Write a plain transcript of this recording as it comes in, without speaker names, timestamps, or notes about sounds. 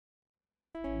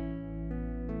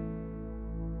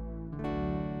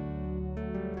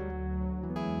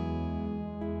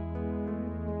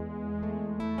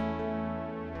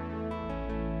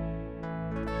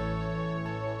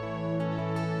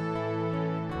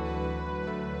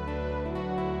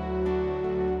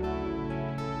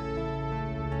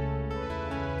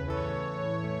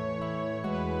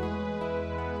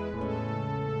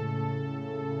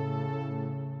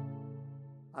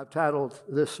I've titled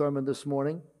this sermon this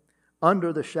morning,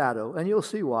 Under the Shadow, and you'll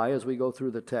see why as we go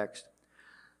through the text.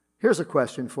 Here's a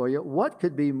question for you. What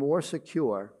could be more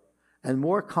secure and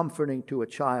more comforting to a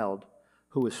child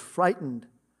who is frightened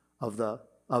of the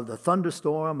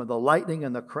thunderstorm and the lightning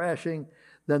and the crashing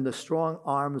than the strong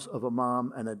arms of a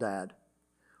mom and a dad?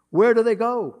 Where do they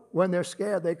go when they're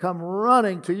scared? They come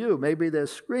running to you. Maybe they're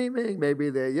screaming, maybe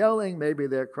they're yelling, maybe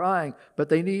they're crying, but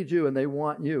they need you and they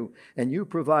want you. And you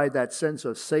provide that sense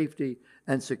of safety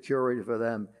and security for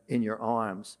them in your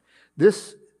arms.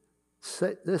 This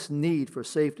need for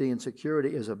safety and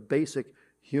security is a basic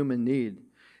human need.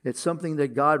 It's something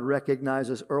that God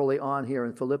recognizes early on here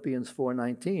in Philippians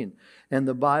 4:19. And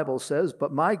the Bible says,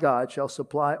 "But my God shall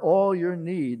supply all your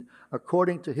need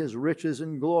according to his riches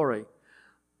and glory."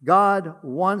 God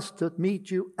wants to meet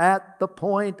you at the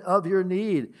point of your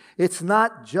need. It's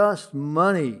not just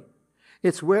money.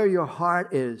 It's where your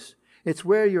heart is. It's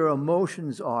where your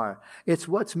emotions are. It's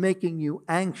what's making you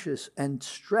anxious and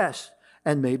stressed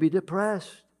and maybe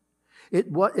depressed.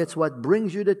 It's what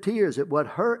brings you to tears.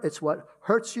 It's what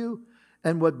hurts you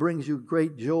and what brings you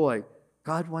great joy.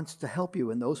 God wants to help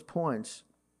you in those points.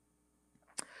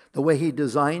 The way he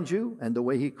designed you and the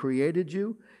way he created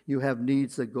you, you have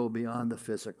needs that go beyond the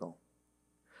physical.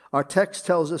 Our text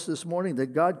tells us this morning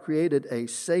that God created a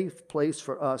safe place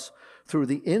for us through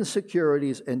the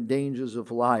insecurities and dangers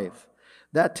of life.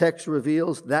 That text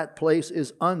reveals that place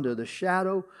is under the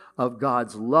shadow of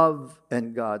God's love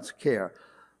and God's care.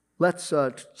 Let's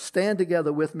stand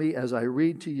together with me as I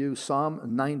read to you Psalm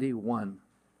 91.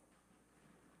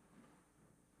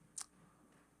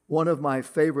 One of my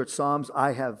favorite psalms.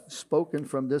 I have spoken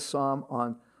from this psalm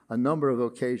on a number of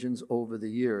occasions over the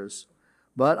years,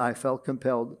 but I felt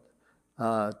compelled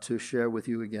to share with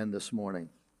you again this morning.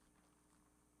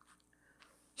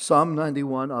 Psalm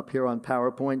 91 up here on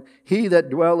PowerPoint. "He that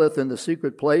dwelleth in the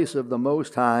secret place of the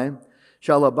Most High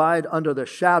shall abide under the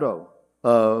shadow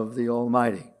of the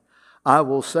Almighty. I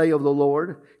will say of the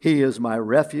Lord, He is my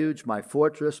refuge, my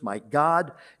fortress, my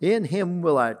God. In Him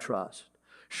will I trust.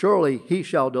 Surely He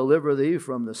shall deliver thee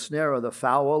from the snare of the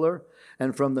fowler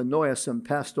and from the noisome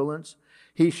pestilence.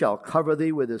 He shall cover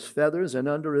thee with his feathers, and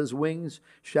under his wings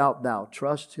shalt thou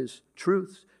trust. His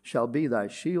truth shall be thy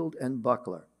shield and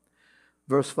buckler."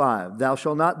 Verse 5, "Thou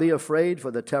shalt not be afraid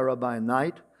for the terror by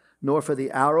night, nor for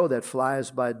the arrow that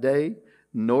flies by day,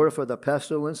 nor for the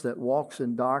pestilence that walks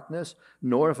in darkness,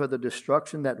 nor for the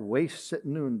destruction that wastes at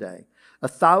noonday.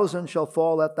 1,000 shall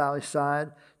fall at thy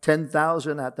side,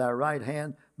 10,000 at thy right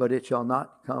hand, but it shall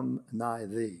not come nigh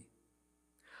thee.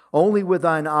 Only with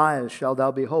thine eyes shalt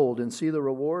thou behold and see the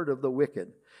reward of the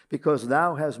wicked, because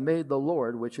thou hast made the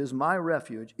Lord, which is my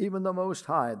refuge, even the Most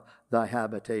High, thy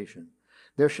habitation.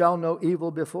 There shall no evil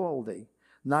befall thee,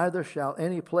 neither shall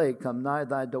any plague come nigh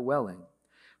thy dwelling.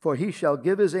 For he shall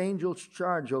give his angels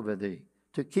charge over thee,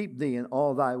 to keep thee in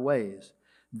all thy ways.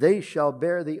 They shall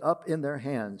bear thee up in their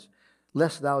hands,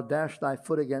 lest thou dash thy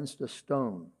foot against a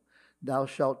stone. Thou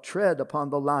shalt tread upon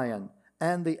the lion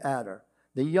and the adder,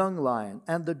 the young lion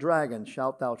and the dragon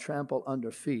shalt thou trample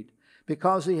under feet.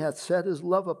 Because he hath set his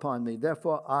love upon me,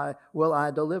 therefore will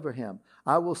I deliver him.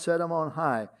 I will set him on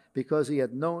high, because he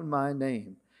hath known my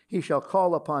name. He shall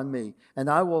call upon me, and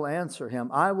I will answer him.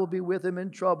 I will be with him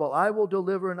in trouble. I will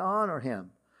deliver and honor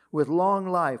him. With long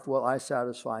life will I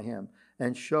satisfy him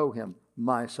and show him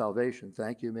my salvation."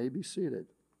 Thank you. You may be seated.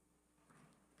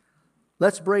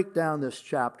 Let's break down this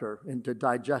chapter into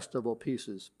digestible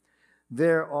pieces.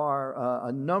 There are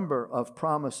a number of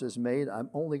promises made. I'm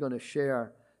only going to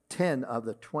share 10 of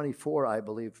the 24, I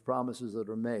believe, promises that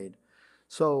are made.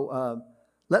 So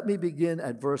let me begin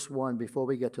at verse 1 before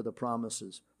we get to the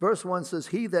promises. Verse 1 says,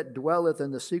 "He that dwelleth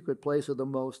in the secret place of the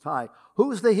Most High."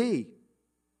 Who's the he?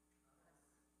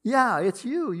 Yeah, it's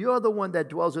you. You're the one that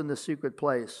dwells in the secret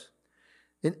place.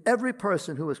 In every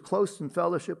person who is close in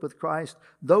fellowship with Christ,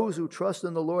 those who trust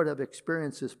in the Lord have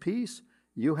experienced His peace.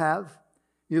 You have.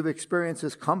 You've experienced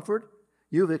His comfort.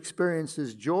 You've experienced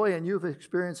His joy, and you've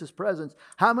experienced His presence.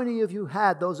 How many of you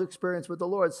had those experiences with the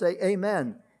Lord? Say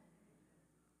amen.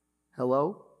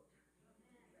 Hello?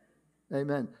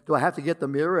 Amen. Do I have to get the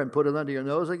mirror and put it under your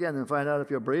nose again and find out if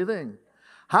you're breathing?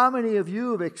 How many of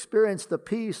you have experienced the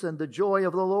peace and the joy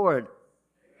of the Lord?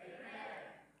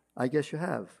 Amen. I guess you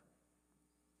have.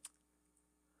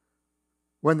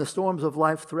 When the storms of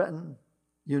life threaten,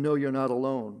 you know you're not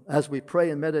alone. As we pray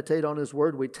and meditate on His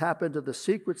Word, we tap into the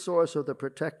secret source of the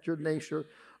protective nature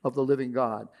of the living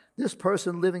God. This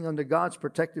person living under God's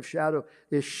protective shadow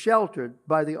is sheltered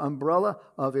by the umbrella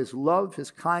of His love, His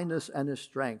kindness, and His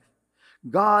strength.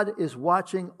 God is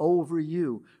watching over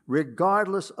you,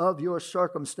 regardless of your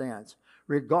circumstance,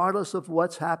 regardless of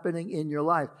what's happening in your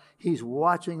life. He's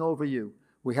watching over you.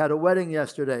 We had a wedding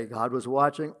yesterday. God was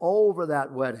watching over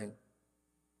that wedding.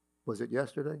 Was it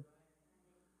yesterday?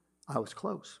 I was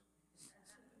close.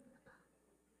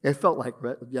 It felt like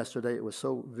yesterday. It was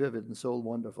so vivid and so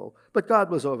wonderful. But God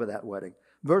was over that wedding.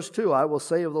 Verse 2, I will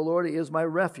say of the Lord, He is my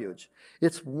refuge.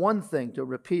 It's one thing to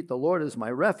repeat, the Lord is my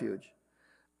refuge,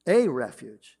 a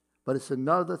refuge. But it's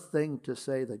another thing to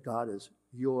say that God is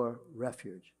your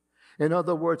refuge. In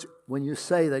other words, when you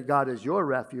say that God is your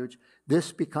refuge,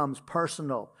 this becomes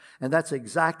personal. And that's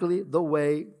exactly the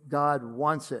way God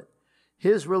wants it.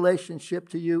 His relationship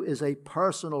to you is a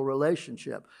personal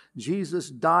relationship. Jesus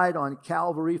died on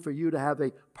Calvary for you to have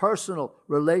a personal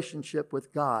relationship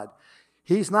with God.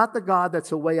 He's not the God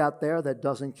that's away out there that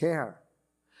doesn't care.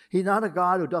 He's not a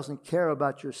God who doesn't care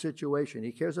about your situation.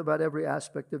 He cares about every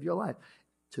aspect of your life.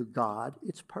 To God,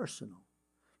 it's personal.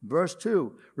 Verse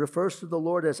 2 refers to the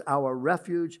Lord as our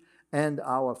refuge and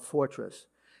our fortress.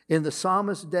 In the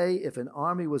psalmist's day, if an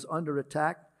army was under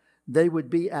attack, they would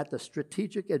be at the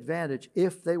strategic advantage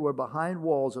if they were behind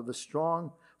walls of a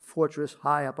strong fortress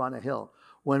high up on a hill.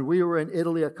 When we were in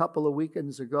Italy a couple of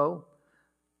weekends ago,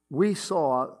 we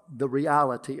saw the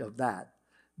reality of that.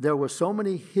 There were so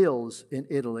many hills in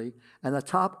Italy, and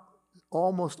atop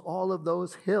almost all of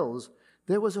those hills,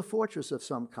 there was a fortress of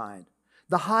some kind,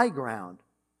 the high ground.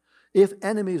 If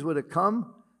enemies were to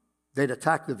come, they'd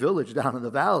attack the village down in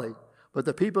the valley, but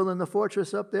the people in the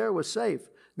fortress up there were safe.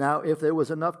 Now, if there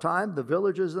was enough time, the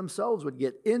villagers themselves would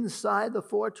get inside the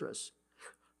fortress.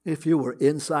 If you were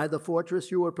inside the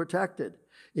fortress, you were protected.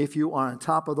 If you are on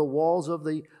top of the walls of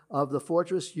the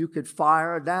fortress, you could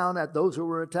fire down at those who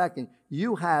were attacking.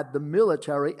 You had the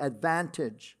military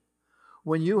advantage.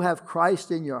 When you have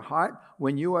Christ in your heart,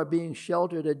 when you are being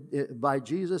sheltered by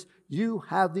Jesus, you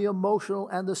have the emotional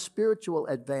and the spiritual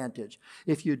advantage.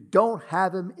 If you don't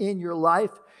have Him in your life,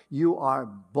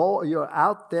 you're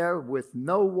out there with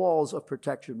no walls of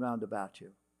protection round about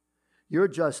you. You're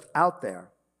just out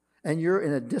there, and you're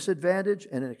in a disadvantage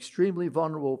and an extremely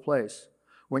vulnerable place.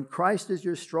 When Christ is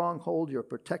your stronghold, your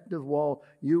protective wall,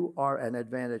 you are an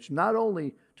advantage, not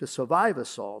only to survive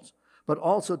assaults, but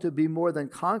also to be more than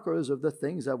conquerors of the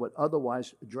things that would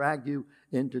otherwise drag you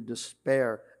into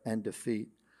despair and defeat.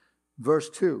 Verse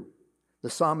 2, the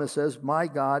psalmist says, my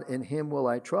God, in Him will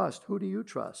I trust. Who do you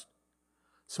trust?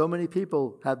 So many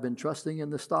people have been trusting in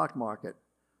the stock market.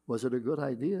 Was it a good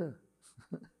idea?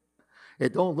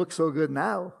 It don't look so good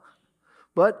now,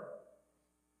 but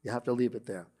you have to leave it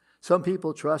there. Some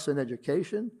people trust in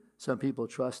education. Some people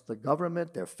trust the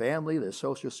government, their family, their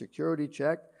Social Security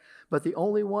check. But the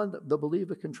only one that the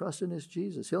believer can trust in is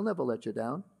Jesus. He'll never let you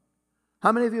down.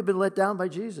 How many of you have been let down by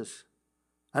Jesus?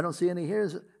 I don't see any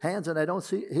hands, and I don't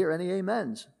hear any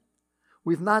amens.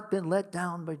 We've not been let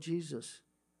down by Jesus.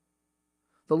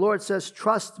 The Lord says,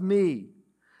 trust me.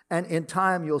 And in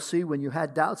time, you'll see when you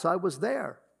had doubts, I was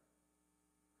there.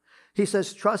 He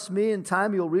says, trust me. In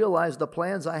time, you'll realize the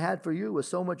plans I had for you were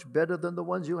so much better than the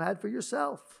ones you had for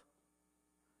yourself.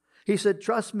 He said,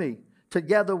 trust me.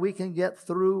 Together we can get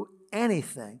through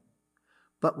anything.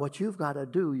 But what you've got to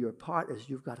do, your part is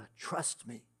you've got to trust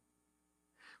me.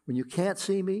 When you can't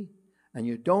see me and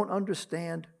you don't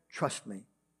understand, trust me.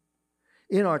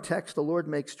 In our text, the Lord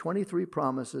makes 23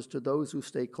 promises to those who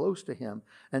stay close to Him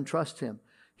and trust Him.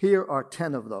 Here are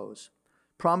 10 of those.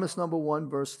 Promise number 1,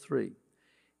 verse 3.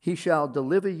 He shall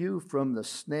deliver you from the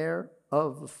snare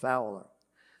of the fowler.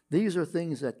 These are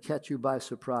things that catch you by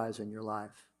surprise in your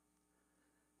life.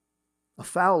 A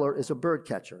fowler is a bird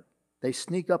catcher. They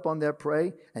sneak up on their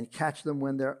prey and catch them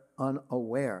when they're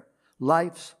unaware.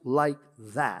 Life's like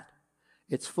that.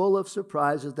 It's full of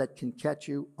surprises that can catch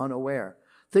you unaware.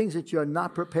 Things that you're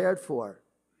not prepared for.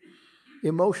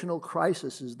 Emotional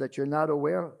crises that you're not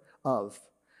aware of.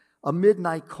 A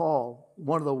midnight call,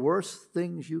 one of the worst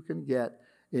things you can get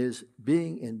is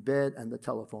being in bed and the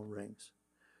telephone rings.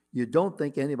 You don't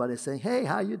think anybody's saying, hey,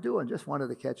 how you doing? Just wanted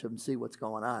to catch up and see what's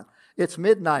going on. It's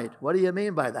midnight. What do you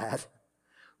mean by that?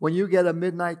 When you get a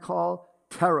midnight call,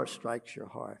 terror strikes your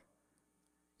heart.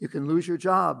 You can lose your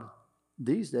job.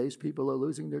 These days, people are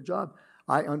losing their job.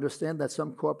 I understand that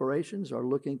some corporations are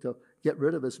looking to get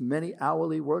rid of as many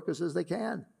hourly workers as they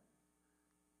can.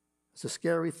 It's a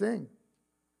scary thing.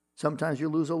 Sometimes you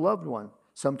lose a loved one.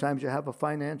 Sometimes you have a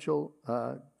financial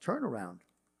turnaround.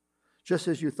 Just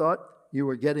as you thought you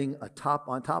were getting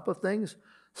on top of things,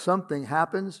 something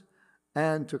happens,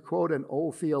 and to quote an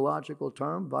old theological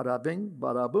term, bada bing,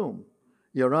 bada boom.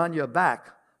 You're on your back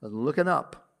and looking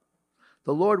up.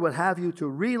 The Lord would have you to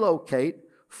relocate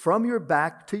from your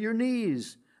back to your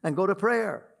knees and go to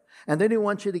prayer. And then He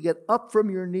wants you to get up from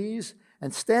your knees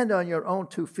and stand on your own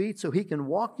 2 feet so he can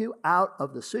walk you out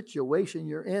of the situation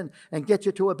you're in and get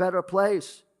you to a better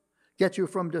place, get you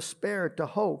from despair to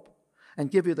hope,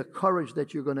 and give you the courage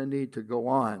that you're going to need to go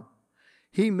on.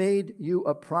 He made you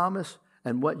a promise,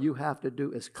 and what you have to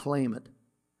do is claim it.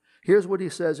 Here's what he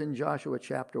says in Joshua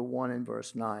chapter 1 and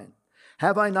verse 9.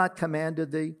 Have I not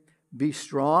commanded thee? Be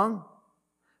strong,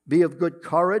 be of good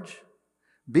courage,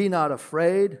 be not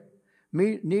afraid,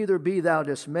 neither be thou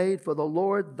dismayed, for the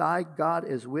Lord thy God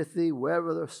is with thee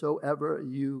wheresoever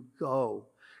you go.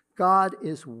 God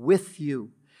is with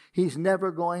you. He's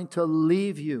never going to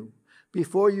leave you.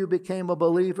 Before you became a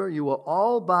believer, you were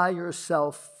all by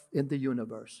yourself in the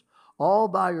universe, all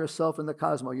by yourself in the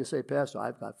cosmos. You say, Pastor,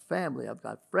 I've got family, I've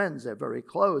got friends, they're very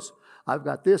close, I've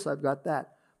got this, I've got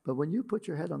that. But when you put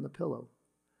your head on the pillow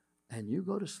and you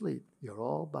go to sleep, you're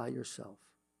all by yourself.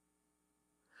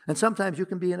 And sometimes you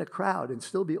can be in a crowd and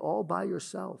still be all by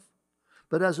yourself.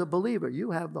 But as a believer,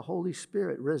 you have the Holy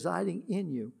Spirit residing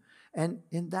in you. And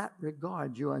in that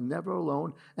regard, you are never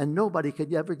alone, and nobody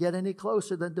could ever get any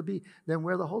closer than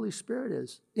where the Holy Spirit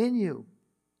is, in you.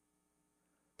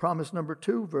 Promise number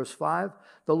 2, verse 5,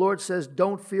 the Lord says,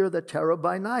 don't fear the terror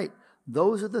by night.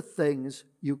 Those are the things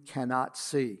you cannot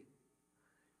see.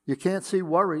 You can't see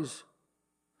worries.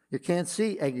 You can't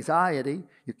see anxiety.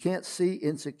 You can't see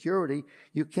insecurity.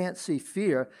 You can't see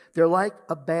fear. They're like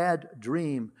a bad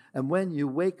dream. And when you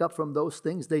wake up from those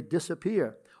things, they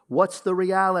disappear. What's the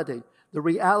reality? The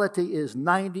reality is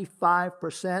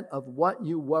 95% of what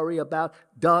you worry about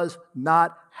does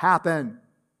not happen.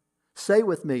 Say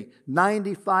with me,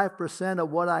 95%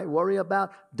 of what I worry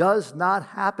about does not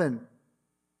happen.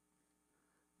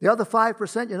 The other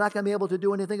 5% you're not going to be able to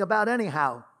do anything about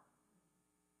anyhow.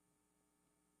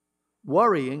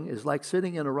 Worrying is like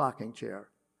sitting in a rocking chair,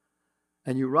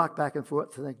 and you rock back and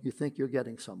forth and you think you're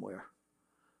getting somewhere,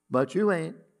 but you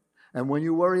ain't. And when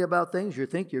you worry about things, you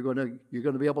think you're going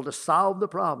to be able to solve the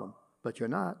problem, but you're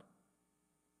not.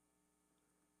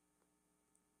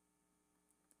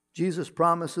 Jesus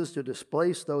promises to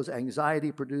displace those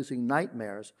anxiety-producing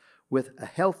nightmares with a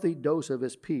healthy dose of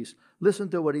his peace. Listen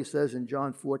to what he says in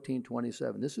John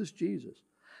 14:27. This is Jesus.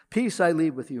 Peace I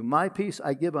leave with you, my peace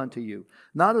I give unto you.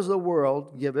 Not as the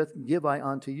world giveth, give I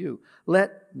unto you.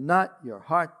 Let not your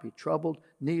heart be troubled,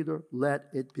 neither let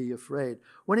it be afraid.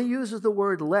 When he uses the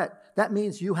word let, that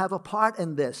means you have a part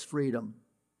in this freedom.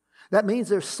 That means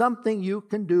there's something you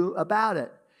can do about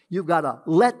it. You've got to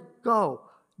let go.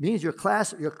 It means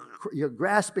you're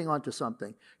grasping onto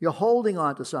something. You're holding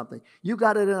onto something. You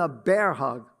got it in a bear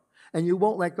hug, and you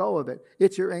won't let go of it.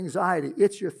 It's your anxiety.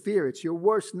 It's your fear. It's your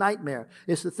worst nightmare.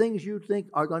 It's the things you think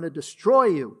are going to destroy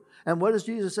you. And what does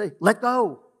Jesus say? Let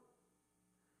go.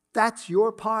 That's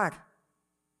your part.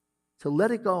 To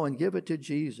let it go and give it to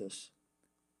Jesus.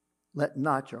 Let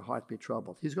not your heart be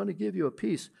troubled. He's going to give you a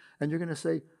peace, and you're going to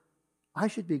say, I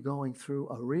should be going through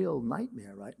a real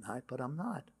nightmare right now, but I'm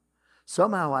not.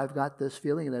 Somehow I've got this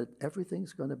feeling that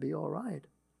everything's going to be all right.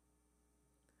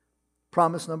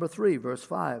 Promise number 3, verse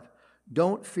 5.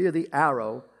 Don't fear the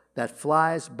arrow that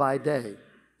flies by day.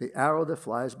 The arrow that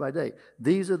flies by day.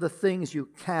 These are the things you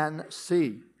can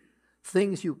see.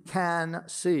 Things you can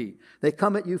see. They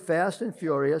come at you fast and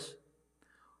furious.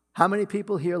 How many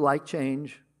people here like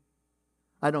change?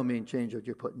 I don't mean change that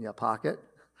you put in your pocket.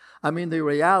 I mean the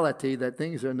reality that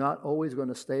things are not always going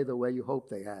to stay the way you hope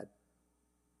they had.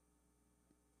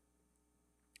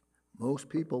 Most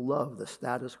people love the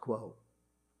status quo.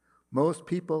 Most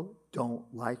people don't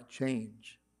like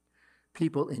change.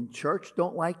 People in church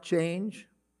don't like change.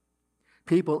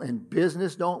 People in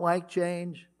business don't like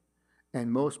change.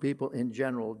 And most people in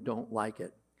general don't like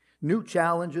it. New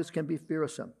challenges can be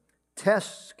fearsome.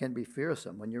 Tests can be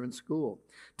fearsome when you're in school.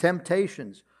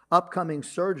 Temptations, upcoming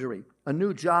surgery, a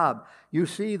new job. You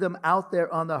see them out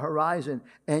there on the horizon,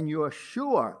 and you're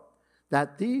sure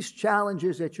that these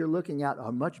challenges that you're looking at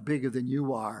are much bigger than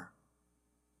you are.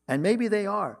 And maybe they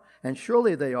are, and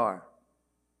surely they are.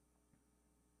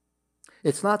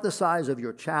 It's not the size of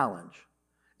your challenge.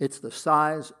 It's the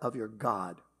size of your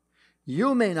God.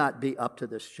 You may not be up to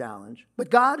this challenge, but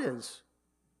God is.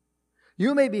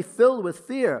 You may be filled with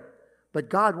fear, but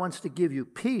God wants to give you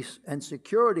peace and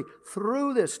security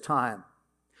through this time.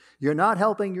 You're not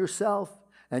helping yourself,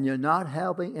 and you're not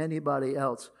helping anybody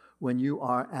else when you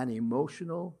are an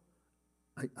emotional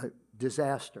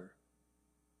disaster.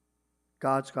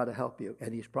 God's got to help you,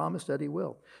 and he's promised that he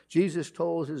will. Jesus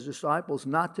told his disciples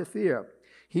not to fear.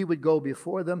 He would go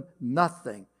before them.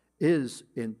 Nothing is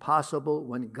impossible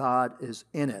when God is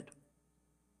in it.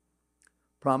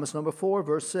 Promise number 4,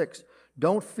 verse 6.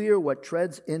 Don't fear what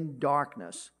treads in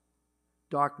darkness.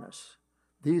 Darkness.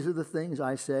 These are the things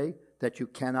I say that you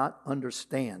cannot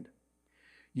understand.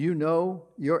 You know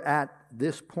you're at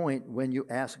this point when you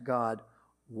ask God,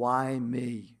 why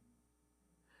me?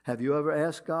 Have you ever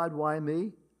asked God, why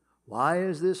me? Why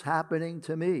is this happening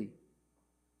to me?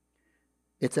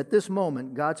 It's at this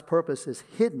moment God's purpose is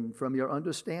hidden from your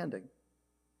understanding.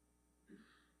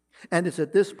 And it's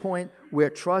at this point where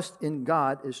trust in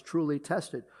God is truly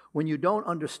tested. When you don't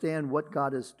understand what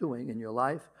God is doing in your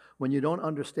life, when you don't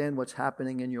understand what's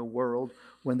happening in your world,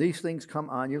 when these things come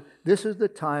on you, this is the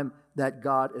time that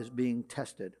God is being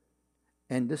tested.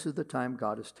 And this is the time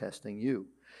God is testing you.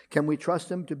 Can we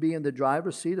trust Him to be in the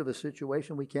driver's seat of a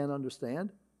situation we can't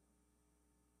understand?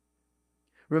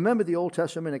 Remember the Old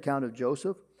Testament account of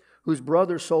Joseph, whose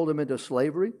brothers sold him into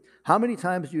slavery? How many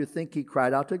times do you think he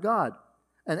cried out to God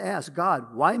and asked,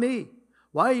 God, why me?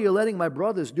 Why are you letting my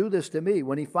brothers do this to me?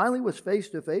 When he finally was face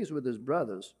to face with his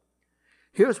brothers,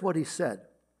 here's what he said.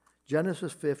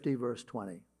 Genesis 50, verse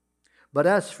 20. But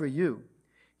as for you,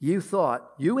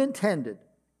 you intended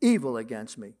evil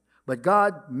against me, but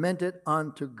God meant it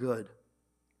unto good.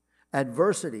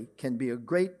 Adversity can be a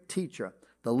great teacher.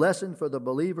 The lesson for the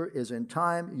believer is in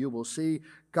time you will see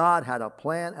God had a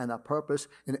plan and a purpose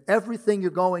in everything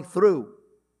you're going through.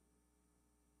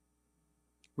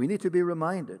 We need to be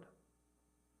reminded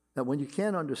that when you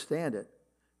can't understand it,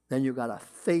 then you've got to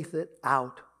faith it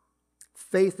out.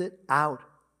 Faith it out.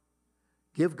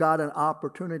 Give God an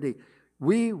opportunity.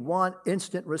 We want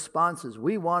instant responses.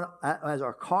 We want, as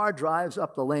our car drives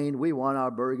up the lane, we want our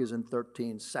burgers in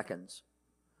 13 seconds.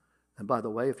 And by the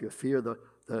way, if you fear the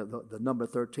number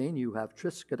 13, you have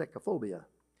triskaidekaphobia.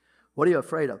 What are you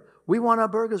afraid of? We want our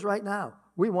burgers right now.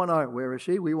 We want our, where is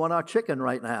she? We want our chicken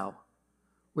right now.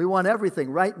 We want everything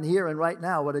right in here and right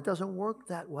now, but it doesn't work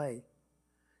that way.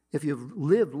 If you've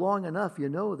lived long enough, you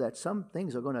know that some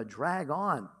things are going to drag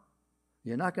on.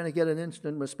 You're not going to get an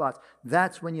instant response.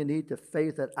 That's when you need to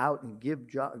faith it out and give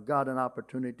God an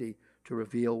opportunity to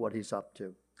reveal what He's up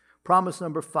to. Promise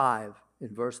number 5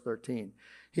 in verse 13.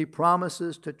 He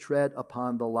promises to tread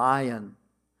upon the lion.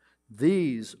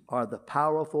 These are the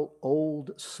powerful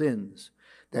old sins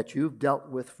that you've dealt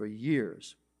with for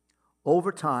years.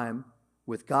 Over time,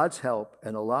 with God's help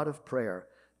and a lot of prayer,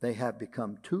 they have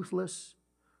become toothless,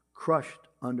 crushed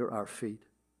under our feet.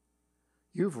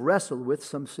 You've wrestled with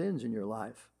some sins in your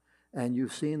life, and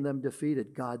you've seen them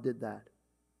defeated. God did that.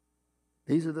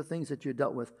 These are the things that you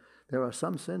dealt with. There are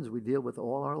some sins we deal with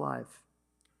all our life.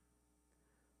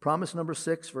 Promise number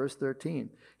 6, verse 13.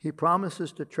 He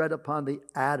promises to tread upon the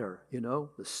adder, the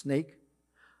snake,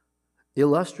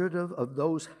 illustrative of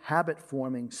those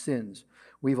habit-forming sins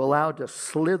we've allowed to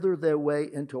slither their way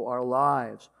into our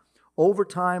lives. Over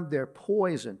time, their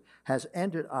poison has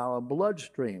entered our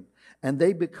bloodstream, and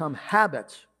they become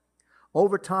habits.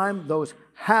 Over time, those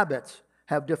habits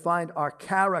have defined our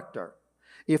character.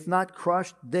 If not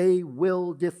crushed, they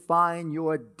will define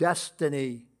your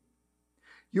destiny.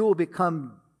 You will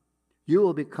become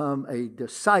a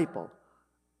disciple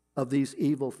of these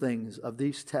evil things, of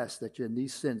these tests and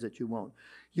these sins that you won't.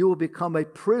 You will become a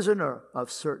prisoner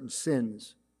of certain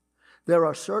sins. There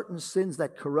are certain sins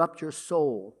that corrupt your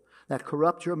soul, that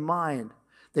corrupt your mind.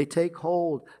 They take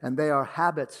hold, and they are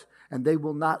habits, and they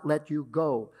will not let you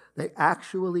go. They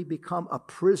actually become a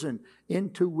prison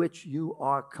into which you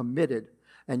are committed,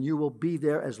 and you will be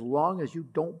there as long as you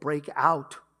don't break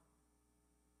out.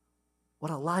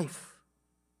 What a life.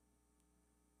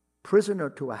 Prisoner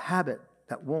to a habit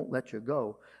that won't let you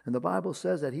go. And the Bible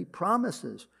says that He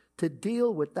promises to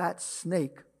deal with that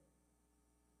snake.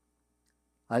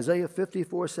 Isaiah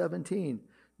 54:17,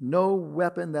 no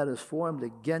weapon that is formed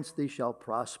against thee shall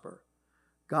prosper.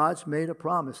 God's made a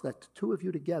promise that the two of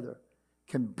you together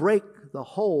can break the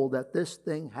hold that this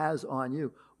thing has on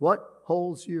you. What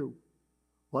holds you?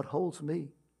 What holds me?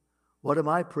 What am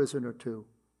I prisoner to?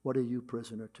 What are you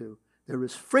prisoner to? There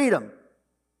is freedom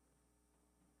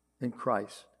in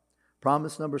Christ.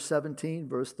 Promise number 17,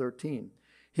 verse 13.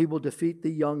 He will defeat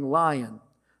the young lion.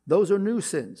 Those are new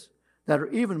sins that are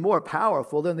even more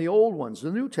powerful than the old ones,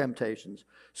 the new temptations.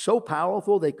 So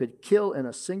powerful they could kill in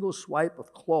a single swipe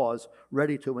of claws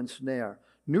ready to ensnare.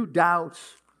 New doubts,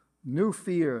 new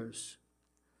fears.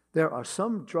 There are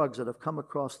some drugs that have come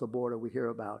across the border we hear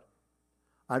about.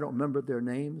 I don't remember their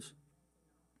names.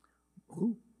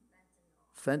 Who?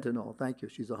 Fentanyl. Thank you.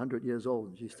 She's 100 years old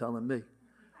and she's telling me.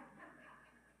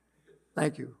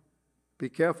 Thank you. Be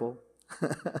careful.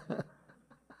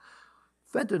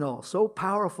 Fentanyl, so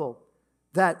powerful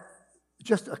that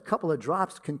just a couple of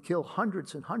drops can kill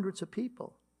hundreds and hundreds of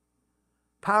people.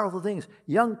 Powerful things.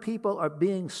 Young people are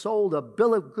being sold a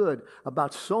bill of good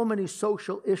about so many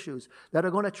social issues that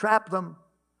are going to trap them,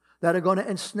 that are going to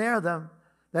ensnare them,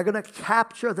 They're going to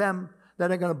capture them. They're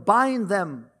going to bind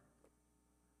them.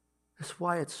 That's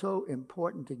why it's so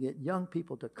important to get young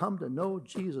people to come to know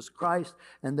Jesus Christ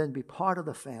and then be part of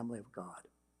the family of God.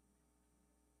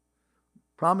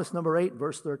 Promise number 8,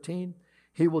 verse 13.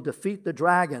 He will defeat the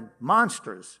dragon,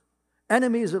 monsters,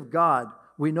 enemies of God.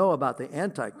 We know about the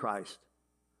Antichrist.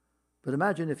 But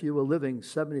imagine if you were living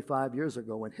 75 years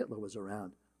ago when Hitler was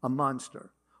around, a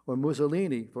monster. Or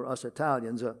Mussolini, for us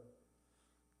Italians.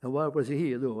 And what was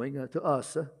he doing to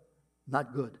us?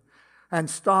 Not good. And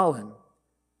Stalin,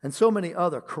 and so many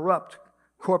other corrupt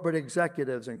corporate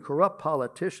executives and corrupt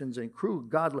politicians and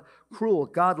cruel,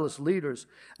 godless leaders.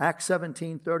 Acts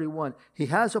 17:31. He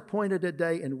has appointed a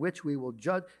day in which he will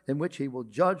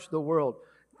judge the world.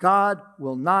 God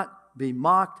will not be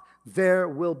mocked. There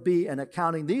will be an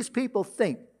accounting. These people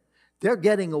think they're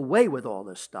getting away with all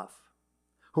this stuff.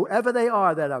 Whoever they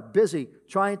are that are busy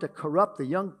trying to corrupt the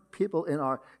young people in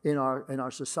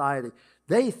our society,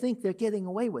 they think they're getting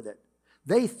away with it.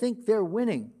 They think they're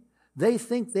winning. They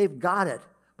think they've got it.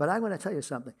 But I'm going to tell you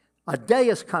something. A day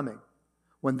is coming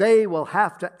when they will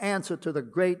have to answer to the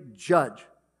great judge.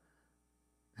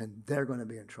 And they're going to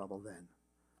be in trouble then.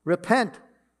 Repent.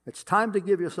 It's time to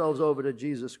give yourselves over to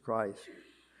Jesus Christ.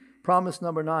 Promise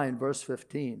number 9, verse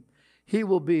 15. He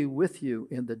will be with you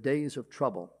in the days of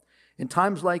trouble. In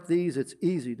times like these, it's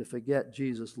easy to forget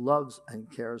Jesus loves and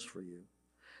cares for you.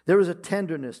 There is a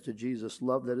tenderness to Jesus'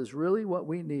 love that is really what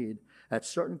we need at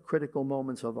certain critical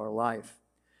moments of our life.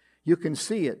 You can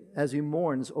see it as he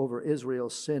mourns over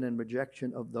Israel's sin and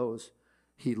rejection of those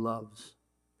he loves.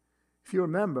 If you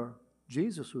remember,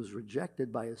 Jesus was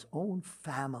rejected by his own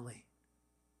family.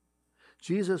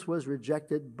 Jesus was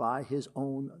rejected by his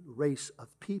own race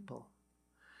of people.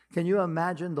 Can you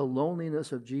imagine the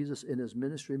loneliness of Jesus in his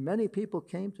ministry? Many people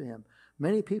came to him.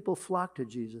 Many people flocked to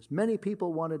Jesus. Many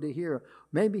people wanted to hear.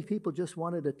 Maybe people just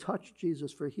wanted to touch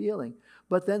Jesus for healing.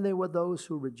 But then there were those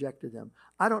who rejected him.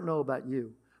 I don't know about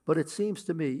you, but it seems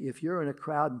to me if you're in a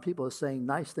crowd and people are saying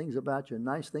nice things about you,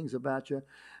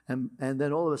 and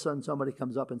then all of a sudden somebody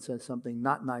comes up and says something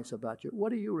not nice about you,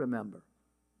 what do you remember?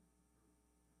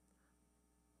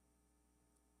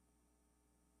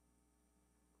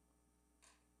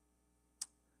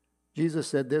 Jesus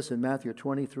said this in Matthew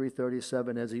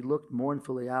 23:37 as he looked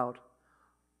mournfully out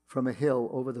from a hill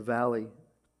over the valley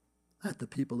at the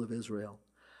people of Israel.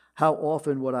 How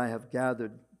often would I have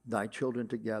gathered thy children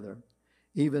together,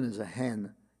 even as a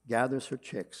hen gathers her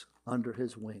chicks under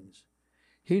his wings.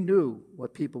 He knew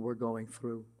what people were going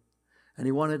through, and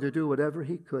he wanted to do whatever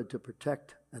he could to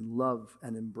protect and love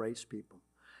and embrace people.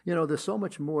 You know, there's so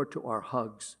much more to our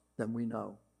hugs than we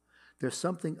know. There's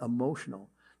something emotional.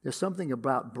 There's something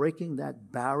about breaking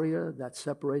that barrier that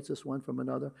separates us one from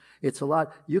another. It's a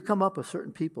lot. You come up with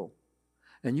certain people,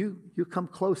 and you come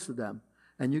close to them,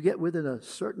 and you get within a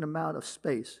certain amount of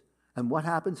space, and what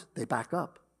happens? They back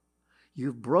up.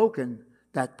 You've broken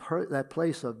that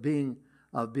place of being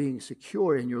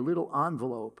secure in your little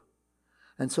envelope.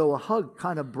 And so a hug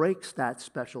kind of breaks that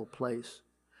special place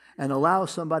and allows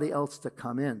somebody else to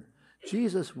come in.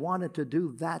 Jesus wanted to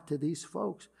do that to these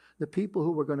folks, the people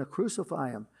who were going to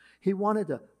crucify him. He wanted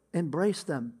to embrace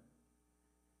them.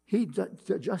 He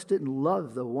just didn't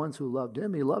love the ones who loved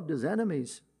him. He loved his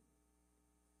enemies.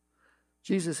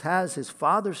 Jesus has his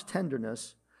Father's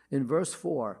tenderness. In verse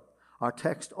 4, our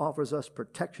text offers us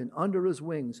protection under his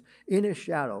wings, in his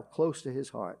shadow, close to his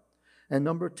heart. And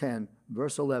number 10,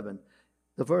 verse 11,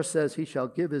 the verse says, he shall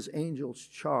give his angels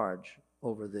charge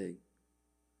over thee.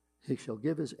 He shall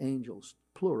give his angels,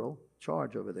 plural,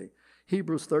 charge over thee.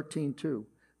 Hebrews 13:2,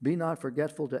 be not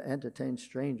forgetful to entertain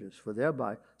strangers, for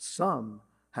thereby some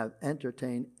have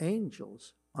entertained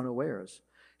angels unawares.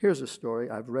 Here's a story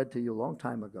I've read to you a long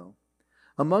time ago.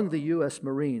 Among the U.S.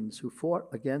 Marines who fought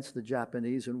against the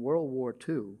Japanese in World War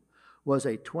II was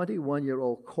a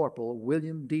 21-year-old Corporal,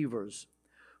 William Devers,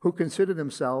 who considered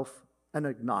himself an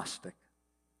agnostic.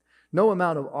 No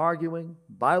amount of arguing,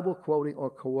 Bible quoting, or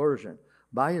coercion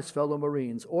by his fellow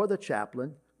Marines or the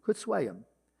chaplain could sway him.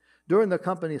 During the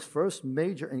company's first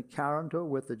major encounter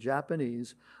with the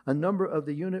Japanese, a number of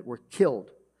the unit were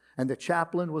killed, and the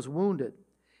chaplain was wounded.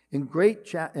 In great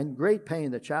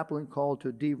pain, the chaplain called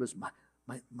to Devers,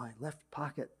 my left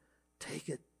pocket, take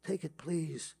it,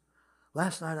 please.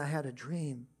 Last night I had a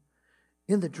dream.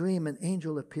 In the dream, an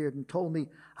angel appeared and told me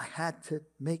I had to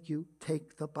make you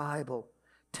take the Bible.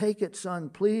 Take it, son,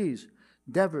 please.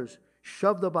 Devers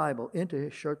shoved the Bible into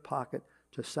his shirt pocket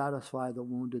to satisfy the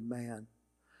wounded man.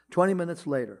 20 minutes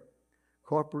later,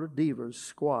 Corporal Devers'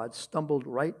 squad stumbled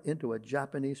right into a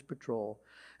Japanese patrol,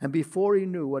 and before he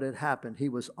knew what had happened, he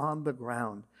was on the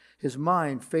ground. his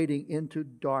mind fading into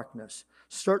darkness,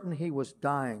 certain he was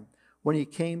dying. When he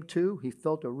came to, he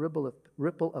felt a ripple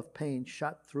of pain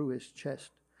shot through his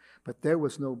chest, but there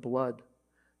was no blood.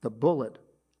 The bullet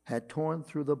had torn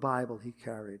through the Bible he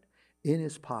carried in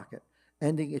his pocket,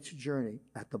 ending its journey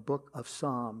at the book of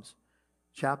Psalms,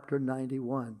 chapter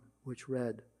 91, which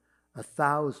read,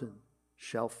 1,000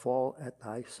 shall fall at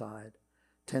thy side,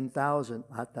 10,000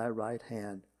 at thy right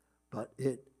hand, but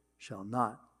it shall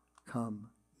not come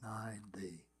nigh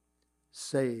thee.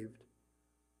 Saved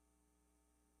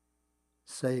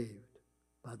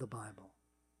by the Bible.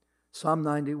 Psalm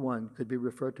 91 could be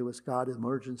referred to as God's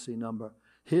emergency number,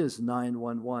 his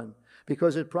 911,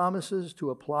 because it promises to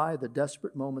apply the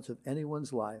desperate moments of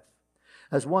anyone's life.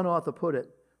 As one author put it,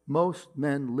 most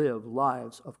men live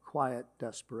lives of quiet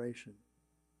desperation.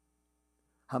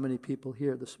 How many people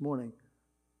here this morning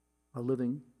are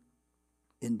living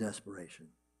in desperation?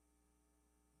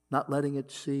 Not letting it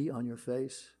see on your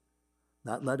face,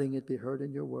 not letting it be heard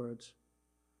in your words,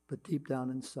 but deep down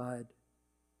inside,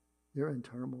 you're in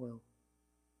turmoil.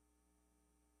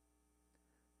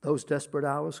 Those desperate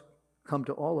hours come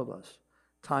to all of us,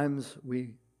 times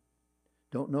we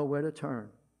don't know where to turn.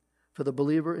 For the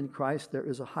believer in Christ, there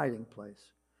is a hiding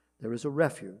place. There is a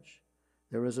refuge.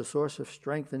 There is a source of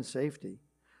strength and safety.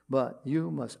 But you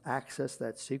must access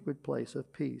that secret place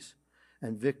of peace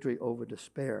and victory over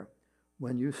despair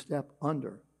when you step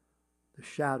under the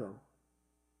shadow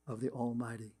of the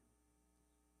Almighty.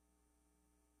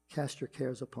 Cast your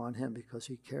cares upon him because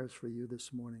he cares for you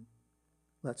this morning.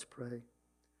 Let's pray.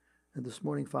 And this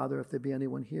morning, Father, if there be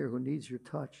anyone here who needs your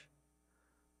touch,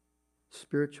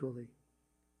 spiritually,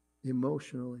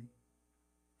 emotionally,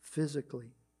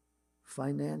 physically,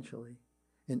 financially,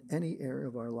 in any area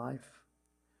of our life,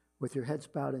 with your heads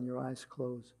bowed and your eyes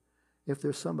closed, if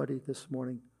there's somebody this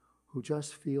morning who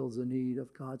just feels the need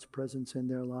of God's presence in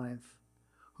their life,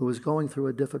 who is going through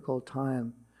a difficult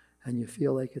time, and you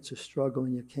feel like it's a struggle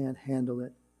and you can't handle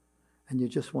it, and you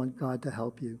just want God to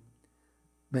help you,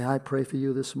 may I pray for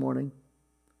you this morning?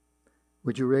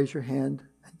 Would you raise your hand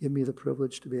and give me the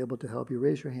privilege to be able to help you?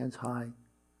 Raise your hands high.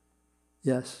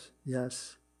 Yes,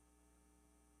 yes,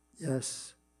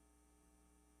 yes.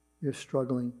 You're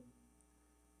struggling.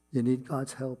 You need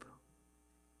God's help.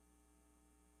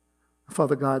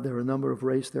 Father God, there are a number who've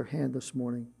raised their hand this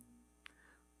morning.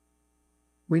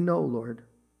 We know, Lord,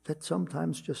 that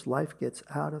sometimes just life gets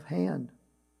out of hand.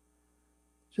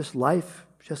 Just life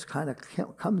just kind of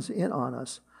comes in on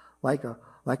us like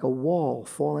a wall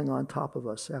falling on top of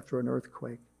us after an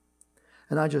earthquake.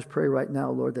 And I just pray right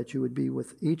now, Lord, that you would be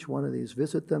with each one of these.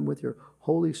 Visit them with your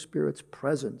Holy Spirit's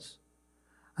presence.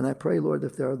 And I pray, Lord,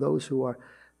 if there are those who are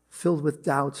filled with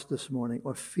doubts this morning,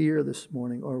 or fear this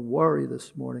morning, or worry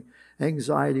this morning,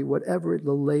 anxiety, whatever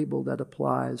the label that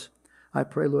applies, I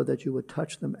pray, Lord, that you would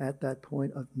touch them at that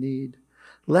point of need.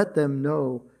 Let them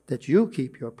know that you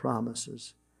keep your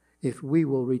promises if we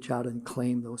will reach out and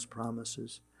claim those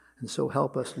promises. And so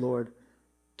help us, Lord,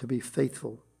 to be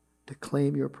faithful, to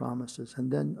claim your promises.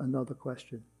 And then another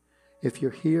question. If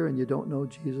you're here and you don't know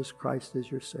Jesus Christ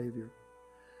as your Savior,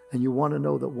 and you want to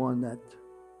know the one that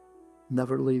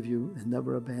never leave you and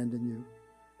never abandon you,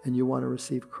 and you want to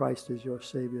receive Christ as your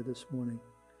Savior this morning,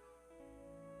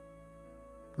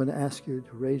 I'm going to ask you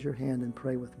to raise your hand and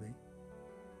pray with me.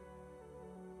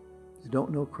 You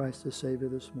don't know Christ as Savior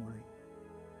this morning.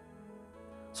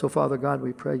 So, Father God,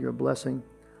 we pray your blessing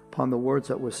upon the words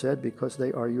that were said, because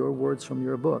they are your words from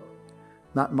your book.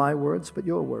 Not my words, but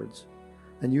your words.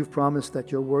 And you've promised that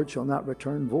your word shall not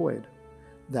return void,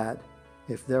 that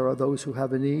if there are those who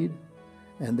have a need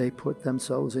and they put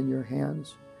themselves in your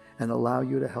hands and allow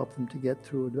you to help them to get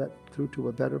through to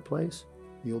a better place,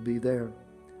 you'll be there.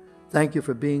 Thank you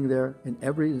for being there in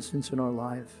every instance in our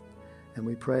life. And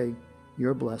we pray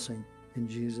your blessing in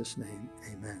Jesus' name.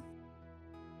 Amen.